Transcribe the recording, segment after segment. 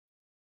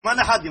ما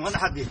انا حدي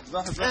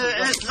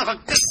ايش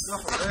لك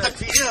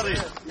في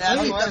ايري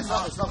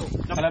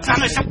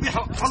انا شبيح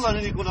والله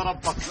اني يقول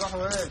ربك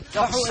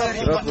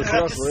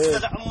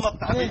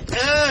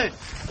ايه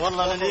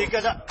والله لني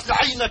كذا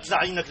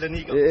لعينك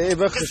لني ايه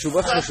بخشوا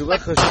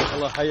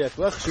الله حياك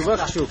بخشوا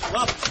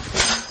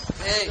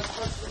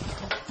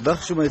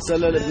بخشوا ما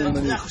يتسلل ابن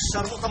المنيخ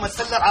الشرموطه ما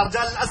تسلل على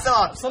رجال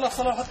الاسد صلح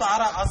حطها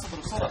على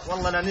صدره صلح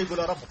والله لني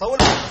يقول رب طول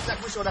لك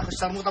مش ولا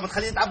الشرموطه ما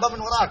تخليه يتعبى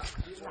من وراك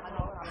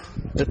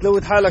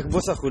تلوث حالك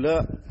بوسخ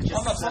ولا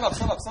صلح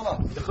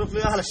يخرف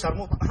له اهل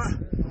الشرموطه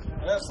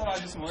ايه بسرعه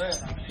جسمه ايه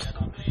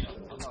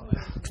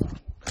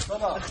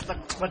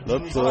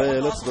لطوا ايه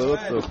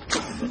لطوا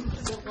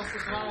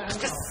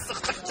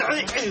اختك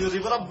تعيق عيري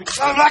بربك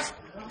سامعك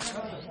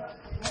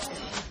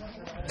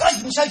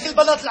مشايك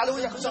البنات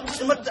العلويه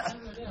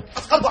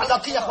اتقربوا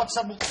على يا اخوات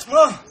الشرموطه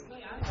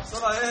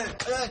بسرعه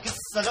ايه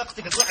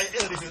سرقتك تروحي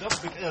ايري في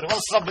ربك ايري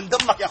واشرب من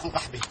دمك يا اخو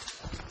قحبي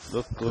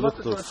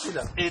لطوا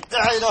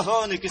تعي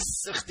لهونك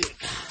اختي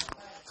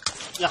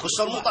يا اخو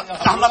الشرموطه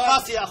احمد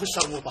قاسي يا اخو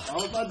الشرموطه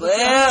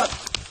والله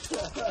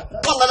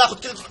ناخذ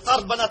كل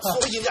طرد بنات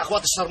سوريين يا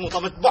اخوات الشرموطه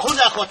بتذبحونا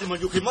يا اخوات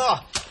المليوكي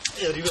ما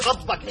ايري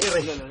ربك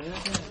ايري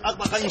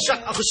اطبق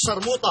ينشق اخو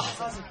الشرموطه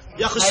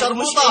يا اخو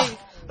الشرموطه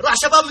راح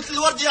شباب مثل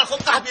الورد يا اخو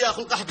القحبي يا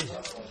اخو القحبي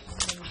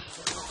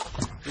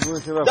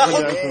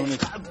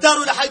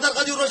بداروا لحيدر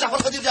غدير ورجع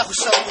الغدير يا اخو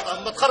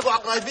الشرموطه ما تخربوا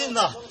على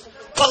قرايبيننا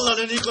والله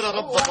لنيكم يا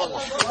ربك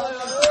والله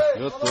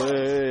يطوا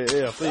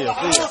ايه اعطيه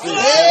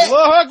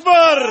الله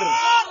اكبر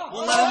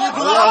والله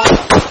لنيكم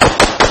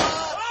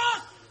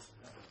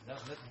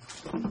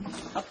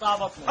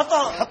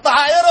حطها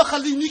عايره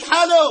خليه ينيك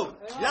حاله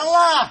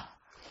يلا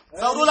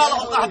صوروا له على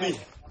قحبي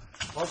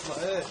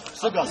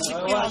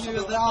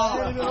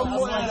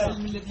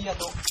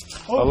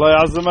الله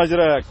يعظم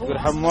اجرك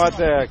ويرحم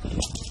مواتك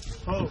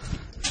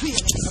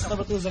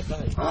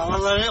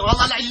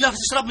والله العيله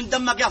تشرب من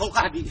دمك يا اخو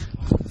القحبي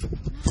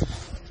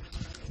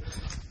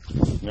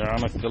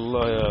يعانك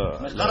الله يا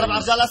قرب على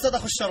رجال الاسد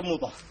اخو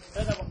الشرموطه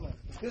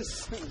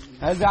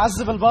هل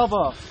بيعذب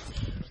البابا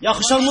يا اخو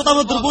الشرموطه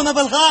بيضربونا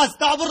بالغاز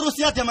تعبوا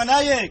الروسيات يا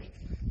منايك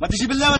ما تجي بالله